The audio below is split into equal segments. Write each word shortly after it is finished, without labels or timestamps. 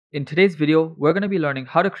In today's video, we're going to be learning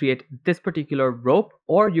how to create this particular rope,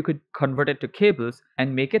 or you could convert it to cables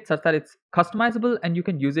and make it such that it's customizable and you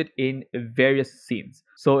can use it in various scenes.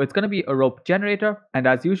 So it's going to be a rope generator, and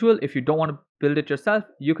as usual, if you don't want to build it yourself,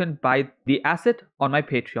 you can buy the asset on my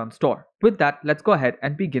Patreon store. With that, let's go ahead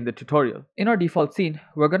and begin the tutorial. In our default scene,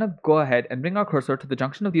 we're going to go ahead and bring our cursor to the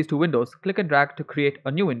junction of these two windows, click and drag to create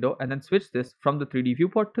a new window, and then switch this from the 3D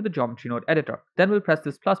viewport to the geometry node editor. Then we'll press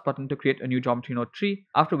this plus button to create a new geometry node tree,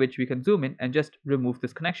 after which we can zoom in and just remove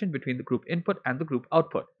this connection between the group input and the group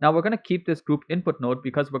output. Now we're going to keep this group input node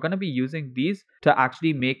because we're going to be using these to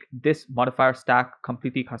actually make this modifier stack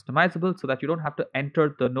completely customizable so that you don't have to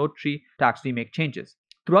enter the node tree to actually make changes.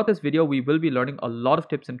 Throughout this video, we will be learning a lot of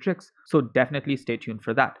tips and tricks, so definitely stay tuned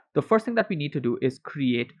for that. The first thing that we need to do is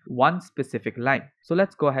create one specific line. So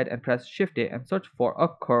let's go ahead and press Shift A and search for a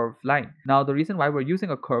curved line. Now the reason why we're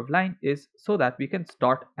using a curved line is so that we can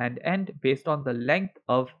start and end based on the length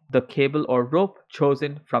of the cable or rope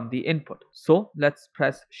chosen from the input. So let's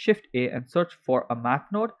press Shift A and search for a math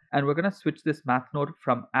node, and we're going to switch this math node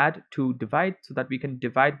from add to divide so that we can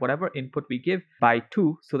divide whatever input we give by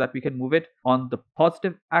 2 so that we can move it on the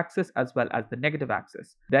positive axis as well as the negative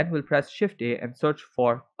axis. Then we'll press Shift A and search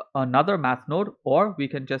for another math node, or we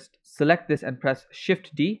can just select this and press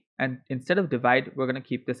Shift D, and instead of divide, we're going to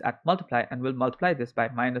keep this at multiply, and we'll multiply this by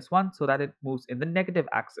 -1 so that it moves in the negative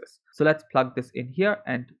axis. So let's plug this in here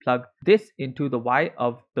and plug this into the Y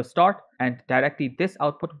of the start, and directly this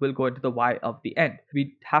output will go into the Y of the end.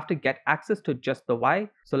 We have to get access to just the Y,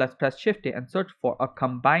 so let's press Shift A and search for a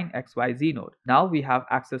combine XYZ node. Now we have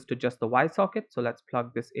access to just the Y socket, so let's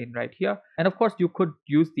plug this in right here. And of course, you could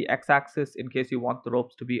use the X-axis in case you want the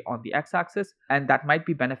ropes to be on the X-axis, and that might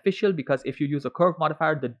be beneficial because if you use a curve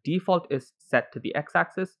modifier, the default is set to the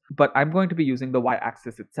X-axis, but I'm going to be using the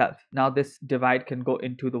Y-axis itself. Now this divide can go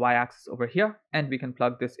into the Y-axis over here, and we can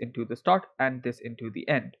plug this into the start and this into the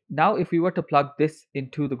end. Now if we were to plug this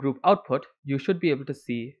into the group output, you should be able to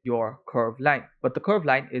see your curved line, but the curved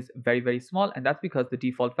line is very small, and that's because the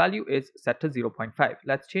default value is set to 0.5.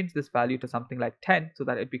 Let's change this value to something like 10 so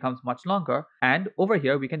that it becomes much longer, and over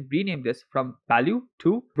here we can rename this from value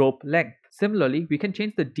to rope length. Similarly, we can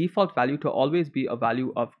change the default value to always be a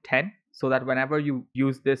value of 10 so that whenever you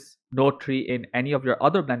use this node tree in any of your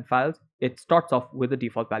other blend files, it starts off with a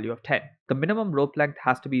default value of 10. The minimum rope length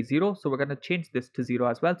has to be 0, so we're going to change this to 0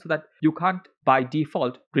 as well so that you can't by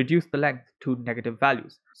default reduce the length to negative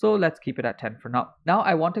values. So let's keep it at 10 for now. Now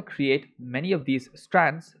I want to create many of these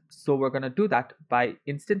strands, so we're going to do that by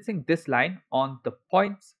instancing this line on the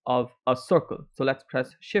points of a circle. So let's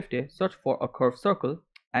press Shift A, search for a curved circle,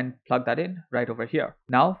 and plug that in right over here.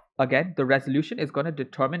 Now again, the resolution is going to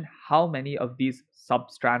determine how many of these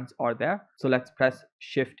substrands are there. So let's press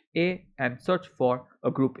Shift A and search for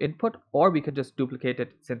a group input, or we can just duplicate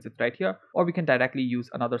it since it's right here, or we can directly use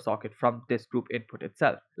another socket from this group input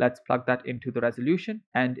itself. Let's plug that into the resolution,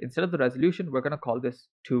 and instead of the resolution, we're going to call this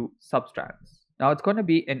to SubStrands. Now it's going to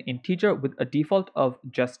be an integer with a default of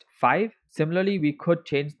just 5. Similarly, we could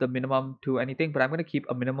change the minimum to anything, but I'm going to keep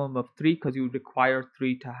a minimum of 3 because you require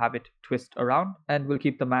 3 to have it twist around, and we'll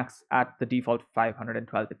keep the max at the default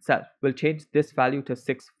 512 itself. We'll change this value to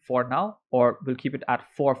 6 for now, or we'll keep it at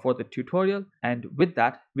 4 for the tutorial, and with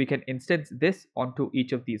that we can instance this onto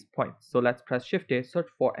each of these points. So let's press Shift A, search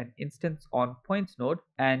for an instance on points node,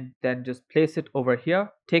 and then just place it over here.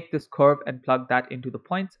 Take this curve and plug that into the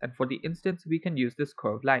points, and for the instance we can use this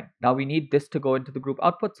curved line. Now we need this to go into the group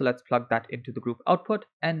output, so let's plug that into the group output,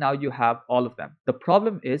 and now you have all of them. The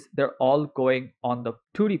problem is they're all going on the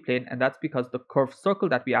 2D plane, and that's because the curved circle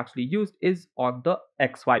that we actually used is on the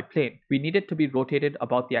XY plane. We need it to be rotated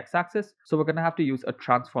about the X-axis, so we're going to have to use a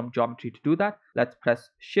transform geometry to do that. Let's press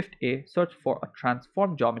Shift A, search for a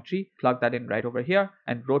transform geometry, plug that in right over here,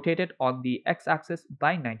 and rotate it on the X-axis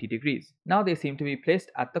by 90 degrees. Now they seem to be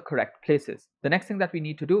placed at the correct places. The next thing that we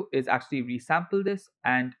need to do is actually resample this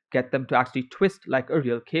and get them to actually twist like a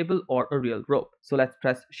real cable or a real rope. So let's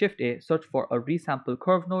press Shift A, search for a resample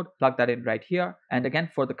curve node, plug that in right here, and again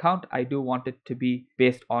for the count I do want it to be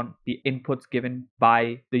based on the inputs given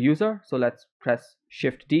by the user. So let's press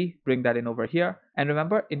Shift D, bring that in over here, and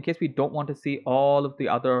remember, in case we don't want to see all of the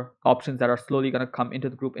other options that are slowly going to come into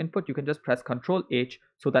the group input, you can just press Ctrl H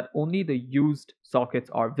so that only the used sockets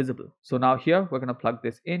are visible. So now here we're going to plug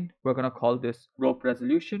this in, we're going to call this rope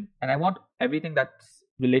resolution, and I want everything that's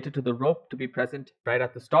related to the rope to be present right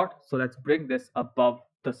at the start, so let's bring this above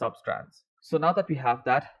the substrands. So now that we have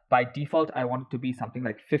that, by default I want it to be something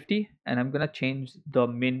like 50, and I'm going to change the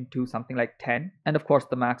min to something like 10, and of course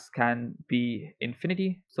the max can be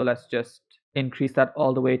infinity, so let's just increase that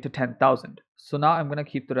all the way to 10,000. So now I'm going to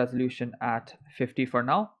keep the resolution at 50 for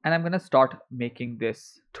now, and I'm going to start making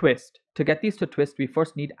this twist. To get these to twist, we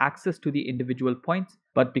first need access to the individual points,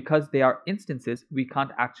 but because they are instances, we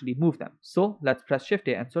can't actually move them. So let's press Shift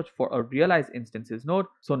A and search for a realize instances node.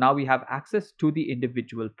 So now we have access to the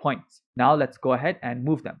individual points. Now let's go ahead and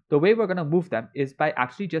move them. The way we're going to move them is by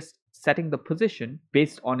actually just setting the position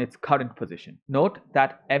based on its current position. Note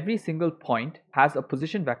that every single point has a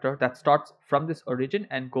position vector that starts from this origin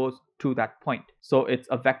and goes to that point. So it's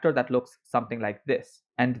a vector that looks something like this,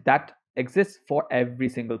 and that exists for every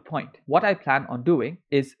single point. What I plan on doing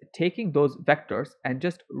is taking those vectors and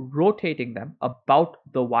just rotating them about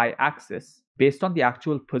the y-axis based on the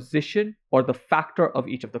actual position or the factor of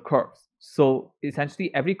each of the curves. So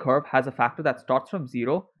essentially every curve has a factor that starts from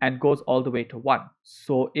 0 and goes all the way to 1.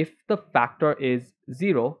 So if the factor is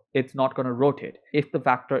 0, it's not going to rotate. If the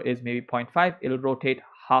factor is maybe 0.5, it'll rotate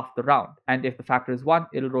half the round. And if the factor is 1,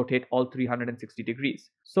 it'll rotate all 360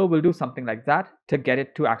 degrees. So we'll do something like that to get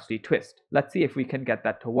it to actually twist. Let's see if we can get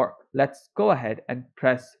that to work. Let's go ahead and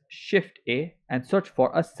press Shift A and search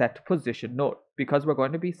for a set position node, because we're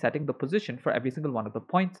going to be setting the position for every single one of the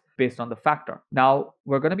points based on the factor. Now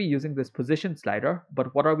we're going to be using this position slider,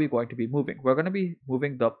 but what are we going to be moving? We're going to be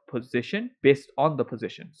moving the position based on the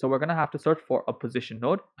position. So we're going to have to search for a position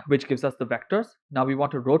node, which gives us the vectors. Now we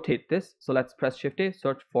want to rotate this. So let's press Shift A,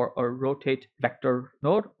 search for a rotate vector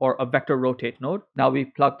node or a vector rotate node. Now we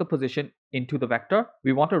plug the position into the vector.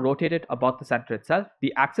 We want to rotate it about the center itself.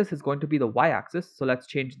 The axis is going to be the y-axis, so let's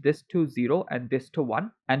change this to 0 and this to 1,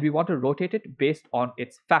 and we want to rotate it based on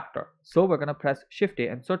its factor. So we're going to press Shift A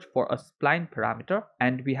and search for a spline parameter,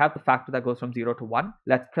 and we have the factor that goes from 0 to 1.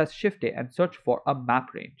 Let's press Shift A and search for a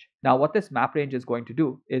map range. Now what this map range is going to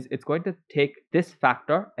do is it's going to take this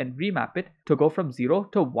factor and remap it to go from 0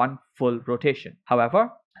 to 1 full rotation. However,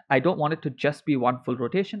 I don't want it to just be one full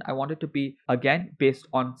rotation. I want it to be, again, based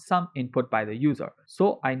on some input by the user.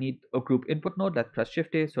 So I need a group input node. Let's press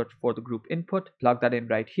Shift A, search for the group input, plug that in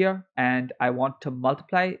right here. And I want to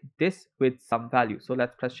multiply this with some value. So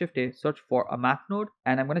let's press Shift A, search for a math node.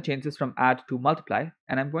 And I'm going to change this from add to multiply.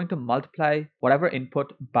 And I'm going to multiply whatever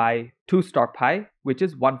input by 2 star pi, which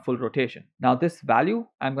is 1 full rotation. Now this value,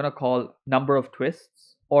 I'm going to call number of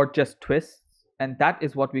twists or just twists. And that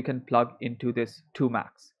is what we can plug into this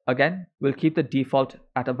 2max. Again, we'll keep the default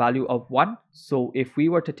at a value of 1. So if we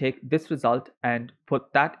were to take this result and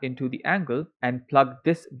put that into the angle and plug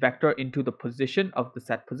this vector into the position of the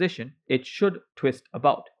set position, it should twist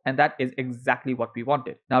about. And that is exactly what we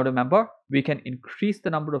wanted. Now remember, we can increase the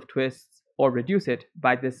number of twists or reduce it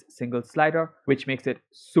by this single slider, which makes it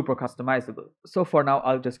super customizable. So for now,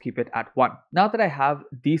 I'll just keep it at 1. Now that I have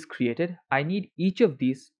these created, I need each of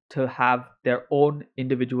these to have their own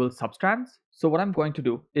individual substrands. So what I'm going to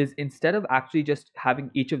do is, instead of actually just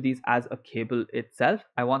having each of these as a cable itself,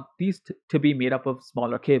 I want these to be made up of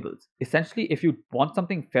smaller cables. Essentially, if you want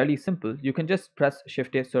something fairly simple, you can just press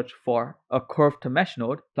Shift A, search for a curve to mesh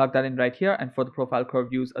node, plug that in right here, and for the profile curve,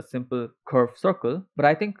 use a simple curve circle. But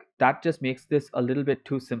I think that just makes this a little bit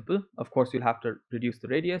too simple. Of course, you'll have to reduce the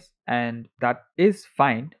radius, and that is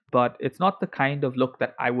fine, but it's not the kind of look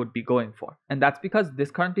that I would be going for. And that's because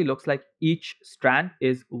this currently looks like each strand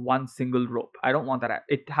is one single rope. I don't want that.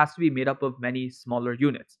 It has to be made up of many smaller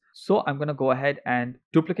units. So I'm going to go ahead and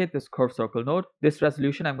duplicate this curve circle node. This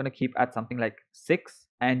resolution I'm going to keep at something like 6.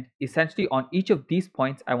 And essentially on each of these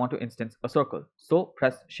points, I want to instance a circle. So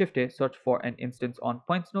press Shift A, search for an instance on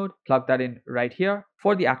points node, plug that in right here.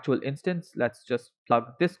 For the actual instance, let's just plug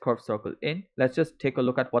this curve circle in. Let's just take a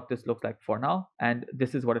look at what this looks like for now. And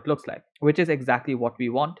this is what it looks like, which is exactly what we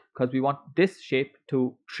want, because we want this shape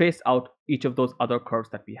to trace out each of those other curves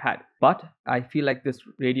that we had. But I feel like this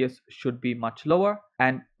radius should be much lower.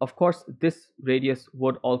 And of course, this radius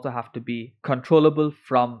would also have to be controllable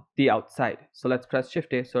from the outside. So let's press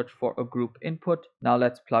Shift A, search for a group input. Now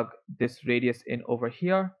let's plug this radius in over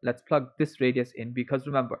here. Let's plug this radius in, because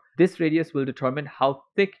remember, this radius will determine how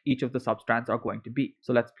thick each of the substrands are going to be.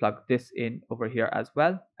 So let's plug this in over here as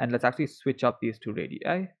well. And let's actually switch up these two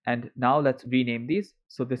radii. And now let's rename these.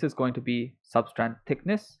 So this is going to be substrand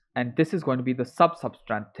thickness, and this is going to be the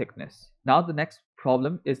substrand thickness. Now the next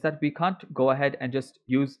problem is that we can't go ahead and just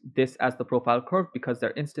use this as the profile curve, because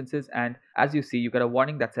they're instances, and as you see, you get a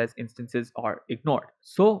warning that says instances are ignored.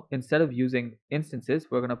 So instead of using instances,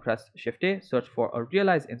 we're going to press Shift A, search for a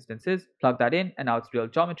realize instances, plug that in, and now it's real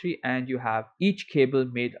geometry, and you have each cable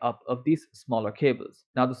made up of these smaller cables.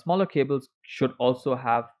 Now the smaller cables should also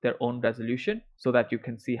have their own resolution so that you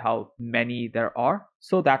can see how many there are.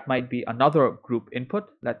 So that might be another group input.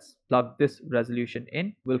 Let's plug this resolution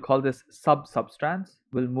in. We'll call this substrands.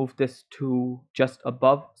 We'll move this to just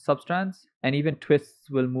above substrands, and even twists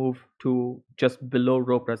will move to just below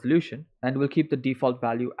rope resolution, and we'll keep the default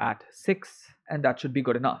value at 6, and that should be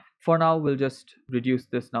good enough. For now, we'll just reduce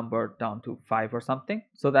this number down to 5 or something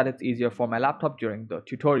so that it's easier for my laptop during the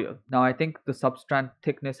tutorial. Now I think the substrand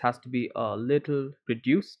thickness has to be a little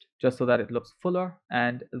reduced just so that it looks fuller,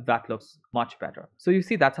 and that looks much better. So you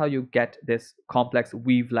see, that's how you get this complex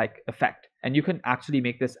weave-like effect. And you can actually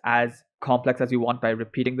make this as complex as you want by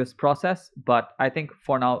repeating this process, but I think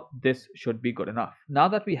for now this should be good enough. Now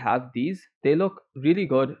that we have these, they look really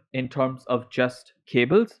good in terms of just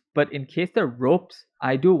cables, but in case they're ropes,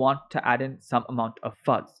 I do want to add in some amount of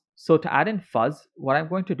fuzz. So to add in fuzz, what I'm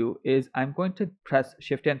going to do is I'm going to press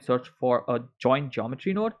Shift and search for a join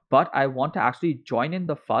geometry node, but I want to actually join in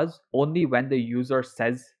the fuzz only when the user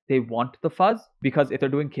says they want the fuzz, because if they're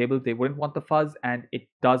doing cables, they wouldn't want the fuzz, and it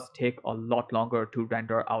does take a lot longer to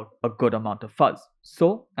render out a good amount of fuzz.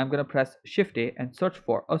 So I'm going to press Shift A and search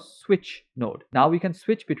for a switch node. Now we can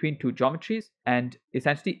switch between two geometries, and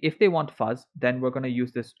essentially if they want fuzz, then we're going to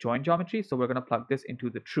use this join geometry. So we're going to plug this into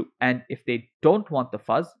the true. And if they don't want the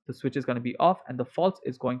fuzz, the switch is going to be off, and the false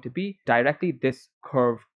is going to be directly this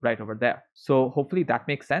curve right over there. So hopefully that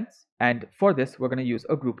makes sense. And for this, we're going to use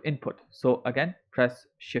a group input. So again, press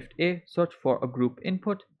Shift A, search for a group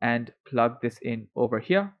input, and plug this in over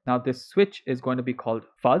here. Now this switch is going to be called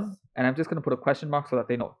fuzz, and I'm just going to put a question mark so that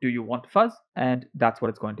they know, do you want fuzz? And that's what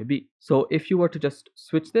it's going to be. So if you were to just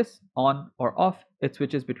switch this on or off, it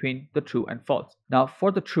switches between the true and false. Now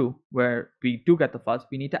for the true, where we do get the fuzz,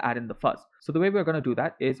 we need to add in the fuzz. So the way we're going to do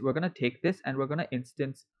that is we're going to take this and we're going to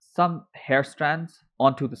instance some hair strands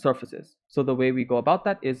onto the surfaces. So the way we go about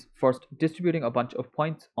that is first distributing a bunch of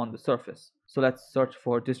points on the surface. So let's search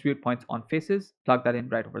for distribute points on faces, plug that in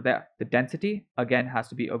right over there. The density again has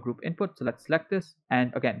to be a group input. So let's select this.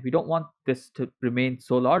 And again, we don't want this to remain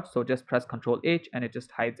so large. So just press Ctrl H and it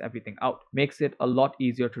just hides everything out. Makes it a lot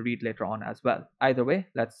easier to read later on as well. Either way,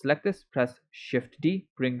 let's select this, press Shift D,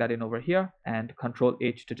 bring that in over here, and Ctrl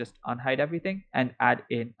H to just unhide everything and add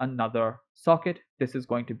in another socket. This is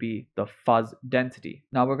going to be the fuzz density.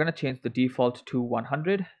 Now we're going to change the default to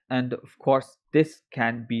 100, and of course this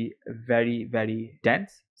can be very, very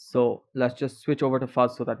dense. So let's just switch over to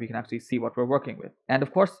fuzz so that we can actually see what we're working with. And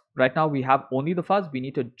of course, right now we have only the fuzz. We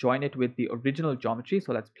need to join it with the original geometry.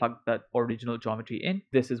 So let's plug that original geometry in.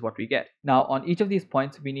 This is what we get. Now on each of these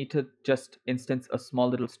points, we need to just instance a small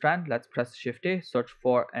little strand. Let's press Shift A, search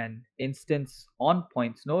for an instance on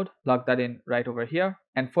points node, plug that in right over here.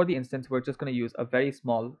 And for the instance, we're just going to use a very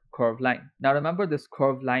small curved line. Now remember, this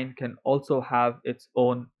curved line can also have its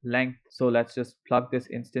own length. So let's just plug this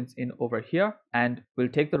instance in over here, and we'll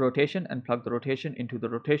take the rotation and plug the rotation into the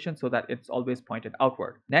rotation so that it's always pointed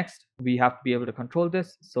outward. Next, we have to be able to control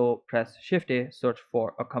this. So press Shift A, search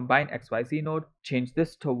for a combine XYZ node, change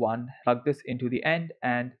this to 1, plug this into the end,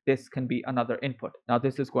 and this can be another input. Now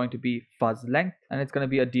this is going to be fuzz length, and it's going to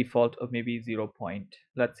be a default of maybe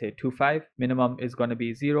 0.25. Minimum is going to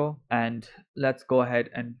be 0, and let's go ahead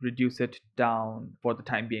and reduce it down for the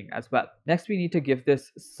time being as well. Next, we need to give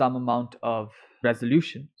this some amount of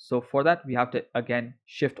resolution. So for that, we have to again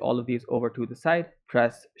shift all of these over to the side,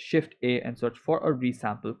 press Shift A and search for a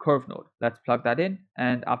resample curve node. Let's plug that in,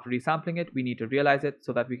 and after resampling it, we need to realize it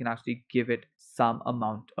so that we can actually give it some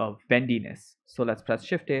amount of bendiness. So let's press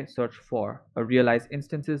Shift A, search for a realize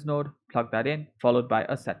instances node, plug that in, followed by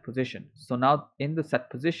a set position. So now in the set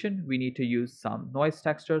position, we need to use some noise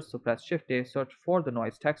textures. So press Shift A, search for the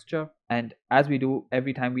noise texture. And as we do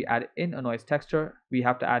every time we add in a noise texture, we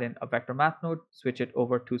have to add in a vector math node, switch it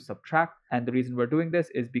over to subtract. And the reason we're doing this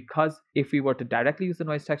is because if we were to directly use the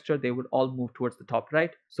noise texture, they would all move towards the top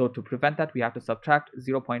right. So to prevent that, we have to subtract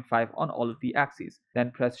 0.5 on all of the axes.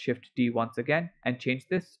 Then press Shift D once again and change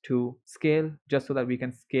this to scale, just so that we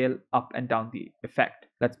can scale up and down the effect.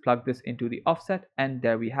 Let's plug this into the offset, and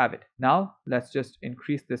there we have it. Now let's just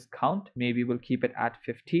increase this count. Maybe we'll keep it at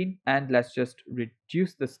 15, and let's just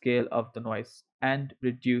reduce the scale of the noise and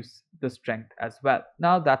reduce the strength as well.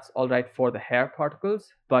 Now that's all right for the hair particles,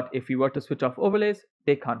 but if we were to switch off overlays,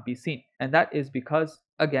 they can't be seen. And that is because,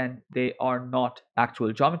 again, they are not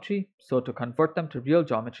actual geometry. So to convert them to real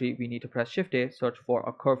geometry, we need to press Shift A, search for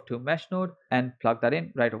a curve to mesh node, and plug that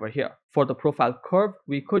in right over here. For the profile curve,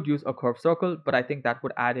 we could use a curve circle, but I think that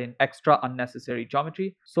would add in extra unnecessary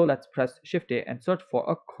geometry. So let's press Shift A and search for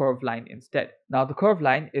a curve line instead. Now the curve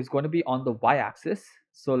line is going to be on the y-axis,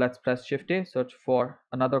 So let's press Shift A, search for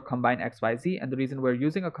another combine XYZ. And the reason we're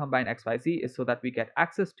using a combine XYZ is so that we get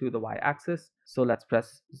access to the Y axis. So let's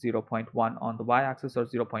press 0.1 on the Y axis, or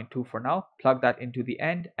 0.2 for now. Plug that into the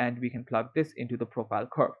end, and we can plug this into the profile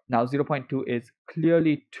curve. Now 0.2 is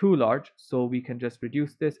clearly too large, so we can just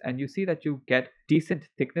reduce this, and you see that you get decent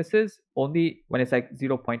thicknesses only when it's like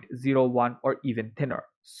 0.01 or even thinner.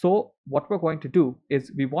 So what we're going to do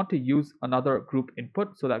is we want to use another group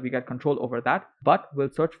input so that we get control over that, but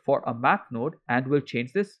we'll search for a math node and we'll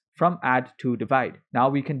change this from add to divide. Now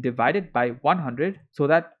we can divide it by 100 so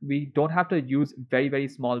that we don't have to use very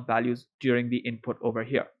small values during the input over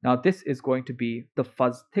here. Now this is going to be the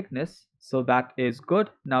fuzz thickness. So that is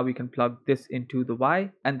good. Now we can plug this into the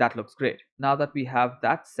Y, and that looks great. Now that we have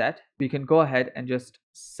that set, we can go ahead and just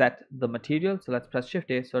set the material. So let's press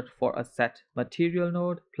Shift A, search for a set material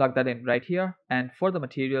node, plug that in right here. And for the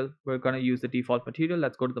material, we're going to use the default material.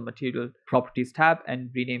 Let's go to the material properties tab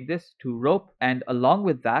and rename this to rope. And along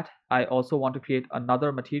with that, I also want to create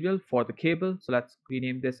another material for the cable. So let's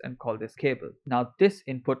rename this and call this cable. Now this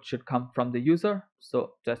input should come from the user.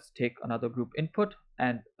 So just take another group input,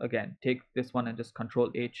 and again take this one and just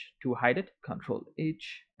Control H to hide it. Control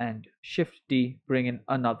H and Shift D, bring in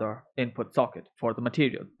another input socket for the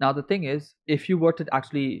material. Now the thing is, if you were to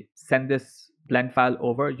actually send this blend file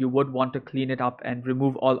over, you would want to clean it up and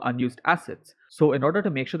remove all unused assets. So in order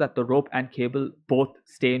to make sure that the rope and cable both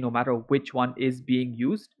stay no matter which one is being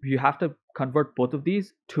used, you have to convert both of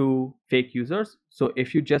these to fake users. So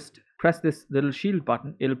if you just press this little shield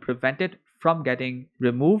button, it'll prevent it from getting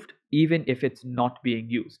removed even if it's not being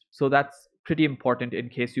used. So that's pretty important in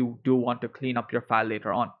case you do want to clean up your file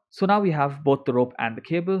later on. So now we have both the rope and the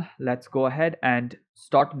cable. Let's go ahead and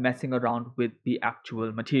start messing around with the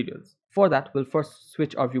actual materials. For that, we'll first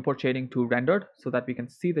switch our viewport shading to rendered so that we can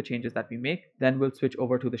see the changes that we make. Then we'll switch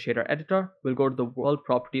over to the shader editor. We'll go to the world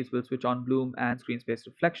properties, we'll switch on bloom and screen space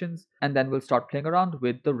reflections, and then we'll start playing around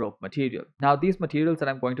with the rope material. Now these materials that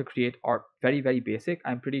I'm going to create are very basic.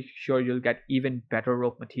 I'm pretty sure you'll get even better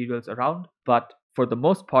rope materials around, but for the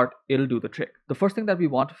most part, it'll do the trick. The first thing that we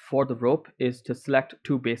want for the rope is to select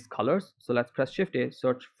two base colors. So let's press Shift A,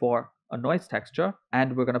 search for a noise texture,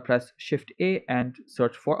 and we're going to press Shift A and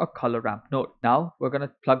search for a color ramp node. Now we're going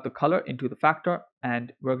to plug the color into the factor,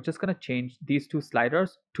 and we're just going to change these two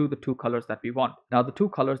sliders to the two colors that we want. Now the two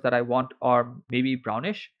colors that I want are maybe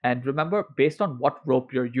brownish, and remember, based on what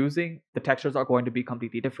rope you're using, the textures are going to be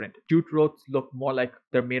completely different. Jute ropes look more like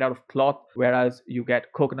they're made out of cloth, whereas you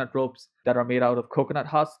get coconut ropes that are made out of coconut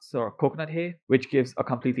husks or coconut hay, which gives a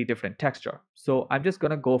completely different texture. So I'm just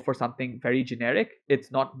going to go for something very generic.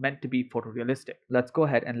 It's not meant to be photorealistic. Let's go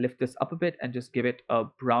ahead and lift this up a bit and just give it a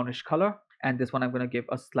brownish color. And this one I'm going to give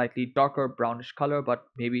a slightly darker brownish color, but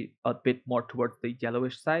maybe a bit more towards the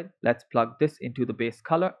yellowish side. Let's plug this into the base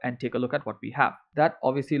color and take a look at what we have. That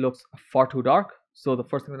obviously looks far too dark. So the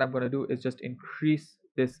first thing that I'm going to do is just increase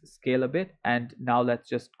this scale a bit, and now let's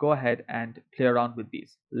just go ahead and play around with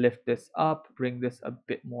these. Lift this up, bring this a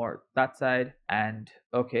bit more that side, and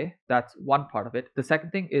okay, that's one part of it. The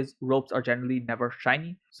second thing is ropes are generally never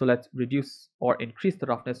shiny, so let's reduce or increase the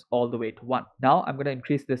roughness all the way to 1. Now I'm going to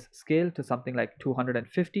increase this scale to something like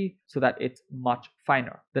 250 so that it's much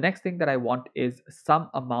finer. The next thing that I want is some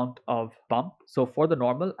amount of bump. So for the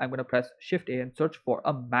normal, I'm going to press Shift A and search for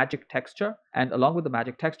a magic texture, and along with the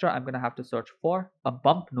magic texture, I'm going to have to search for a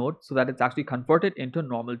bump node so that it's actually converted into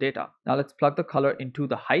normal data. Now let's plug the color into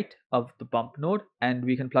the height of the bump node, and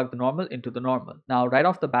we can plug the normal into the normal. Now right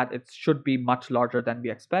off the bat, it should be much larger than we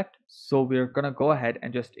expect, so we're gonna go ahead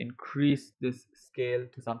and just increase this scale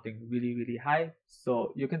to something really high.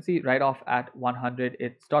 So you can see right off at 100,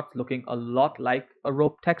 it starts looking a lot like a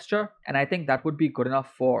rope texture, and I think that would be good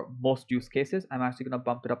enough for most use cases. I'm actually going to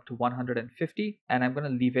bump it up to 150, and I'm going to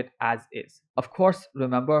leave it as is. Of course,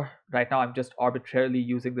 remember, right now I'm just arbitrarily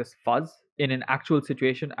using this fuzz. In an actual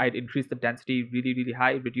situation, I'd increase the density really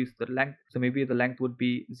high, reduce the length. So maybe the length would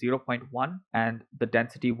be 0.1 and the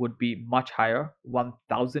density would be much higher,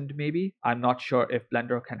 1000 maybe. I'm not sure if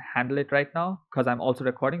Blender can handle it right now because I'm also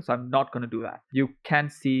recording, so I'm not going to do that. You can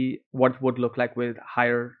see what it would look like with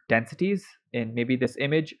higher densities in maybe this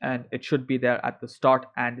image, and it should be there at the start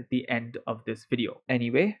and the end of this video.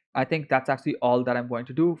 Anyway, I think that's actually all that I'm going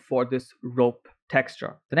to do for this rope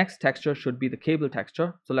texture. The next texture should be the cable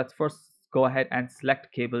texture. So let's first go ahead and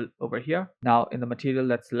select cable over here. Now in the material,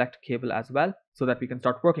 let's select cable as well. so that we can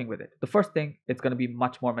start working with it. The first thing, it's going to be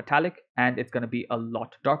much more metallic and it's going to be a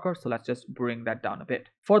lot darker. So let's just bring that down a bit.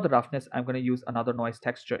 For the roughness, I'm going to use another noise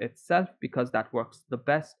texture itself because that works the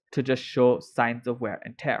best to just show signs of wear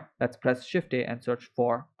and tear. Let's press Shift A and search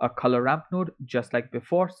for a color ramp node just like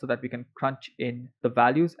before so that we can crunch in the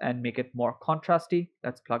values and make it more contrasty.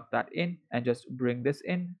 Let's plug that in and just bring this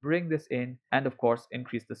in, and of course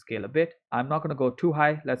increase the scale a bit. I'm not going to go too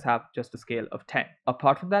high. Let's have just a scale of 10.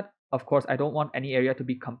 Apart from that, of course, I don't want any area to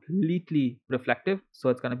be completely reflective, so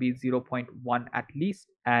it's going to be 0.1 at least.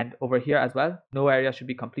 And over here as well, no area should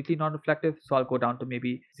be completely non-reflective, so I'll go down to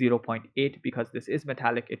maybe 0.8 because this is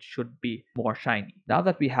metallic, it should be more shiny. Now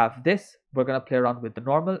that we have this, we're going to play around with the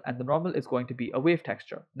normal, and the normal is going to be a wave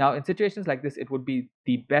texture. Now in situations like this, it would be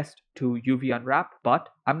the best to UV unwrap, but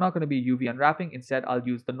I'm not going to be UV unwrapping. Instead, I'll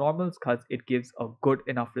use the normals because it gives a good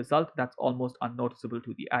enough result that's almost unnoticeable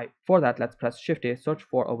to the eye. For that, let's press Shift A, search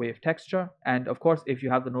for a wave texture, and of course, if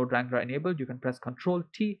you have the node wrangler enabled, you can press Ctrl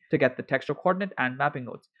T to get the texture coordinate and mapping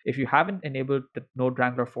nodes. If you haven't enabled the node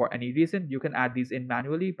wrangler for any reason, you can add these in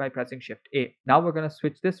manually by pressing Shift A. Now we're going to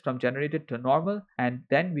switch this from generated to normal, and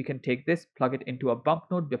then we can take this, plug it into a bump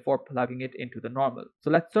node before plugging it into the normal.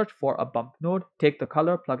 So let's search for a bump node, take the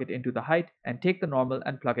color, plug it into the height, and take the normal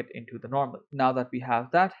and plug it into the normal. Now that we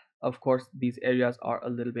have that, of course, these areas are a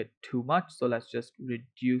little bit too much, so let's just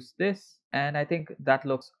reduce this. And I think that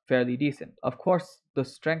looks fairly decent. Of course, the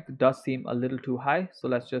strength does seem a little too high, so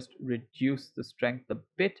let's just reduce the strength a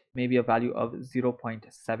bit. Maybe a value of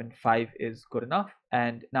 0.75 is good enough.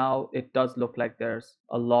 And now it does look like there's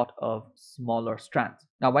a lot of smaller strands.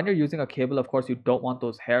 Now, when you're using a cable, of course, you don't want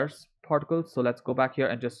those hairs particles, so let's go back here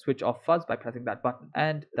and just switch off fuzz by pressing that button,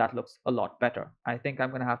 and that looks a lot better. I think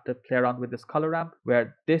I'm gonna have to play around with this color ramp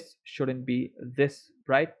where this shouldn't be this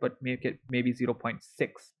bright, but make it maybe 0.6.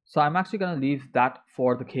 So I'm actually going to leave that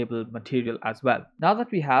for the cable material as well. Now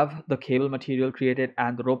that we have the cable material created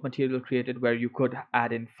and the rope material created where you could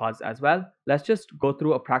add in fuzz as well, let's just go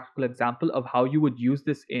through a practical example of how you would use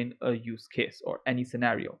this in a use case or any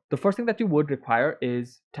scenario. The first thing that you would require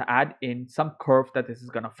is to add in some curve that this is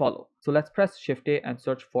going to follow. So let's press Shift A and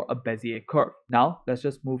search for a Bezier curve. Now let's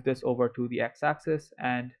just move this over to the x-axis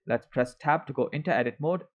and let's press Tab to go into edit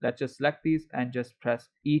mode. Let's just select these and just press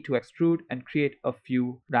E to extrude and create a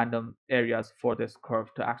few random areas for this curve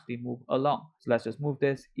to actually move along. So let's just move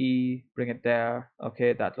this, E, bring it there.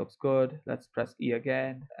 Okay, that looks good. Let's press E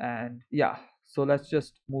again, and yeah. So let's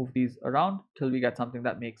just move these around till we get something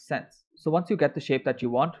that makes sense. So once you get the shape that you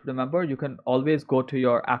want, remember you can always go to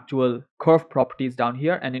your actual curve properties down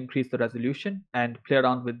here and increase the resolution and play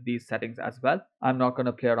around with these settings as well. I'm not going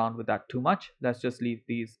to play around with that too much. Let's just leave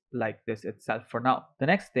these like this itself for now. The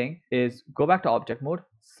next thing is go back to object mode,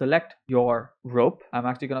 select your rope. I'm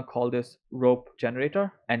actually going to call this rope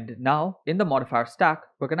generator. And now in the modifier stack,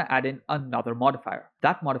 we're going to add in another modifier.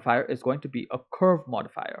 That modifier is going to be a curve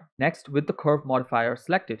modifier. Next, with the curve modifier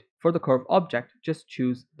selected, for the curve object, just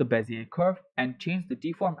choose the Bezier curve and change the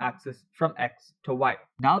deform axis from X to Y.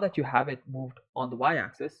 Now that you have it moved on the Y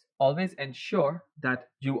axis, always ensure that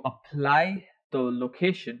you apply the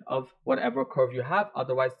location of whatever curve you have,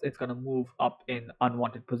 otherwise it's going to move up in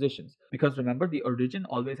unwanted positions. Because remember, the origin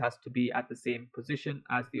always has to be at the same position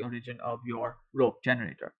as the origin of your rope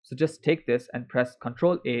generator. So just take this and press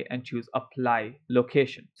Ctrl A and choose apply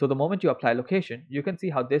location. So the moment you apply location, you can see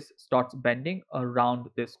how this starts bending around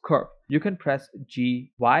this curve. You can press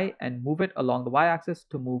GY and move it along the Y axis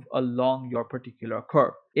to move along your particular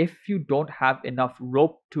curve. If you don't have enough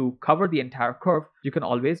rope to cover the entire curve, you can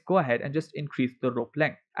always go ahead and just increase the rope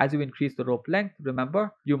length. As you increase the rope length,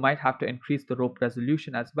 remember, you might have to increase the rope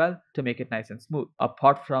resolution as well to make it nice and smooth.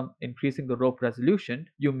 Apart from increasing the rope resolution,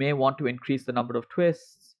 you may want to increase the number of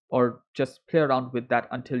twists or just play around with that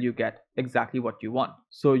until you get exactly what you want.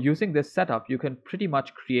 So using this setup, you can pretty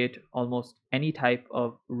much create almost any type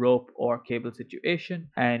of rope or cable situation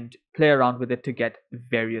and play around with it to get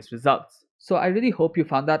various results. So I really hope you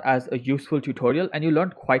found that as a useful tutorial and you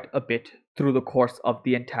learned quite a bit through the course of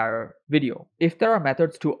the entire video. If there are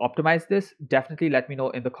methods to optimize this, definitely let me know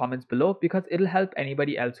in the comments below because it'll help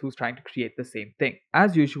anybody else who's trying to create the same thing.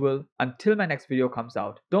 As usual, until my next video comes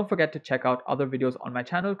out, don't forget to check out other videos on my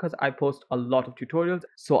channel because I post a lot of tutorials.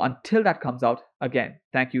 So until that comes out, again,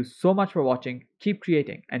 thank you so much for watching, keep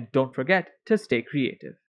creating, and don't forget to stay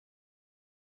creative.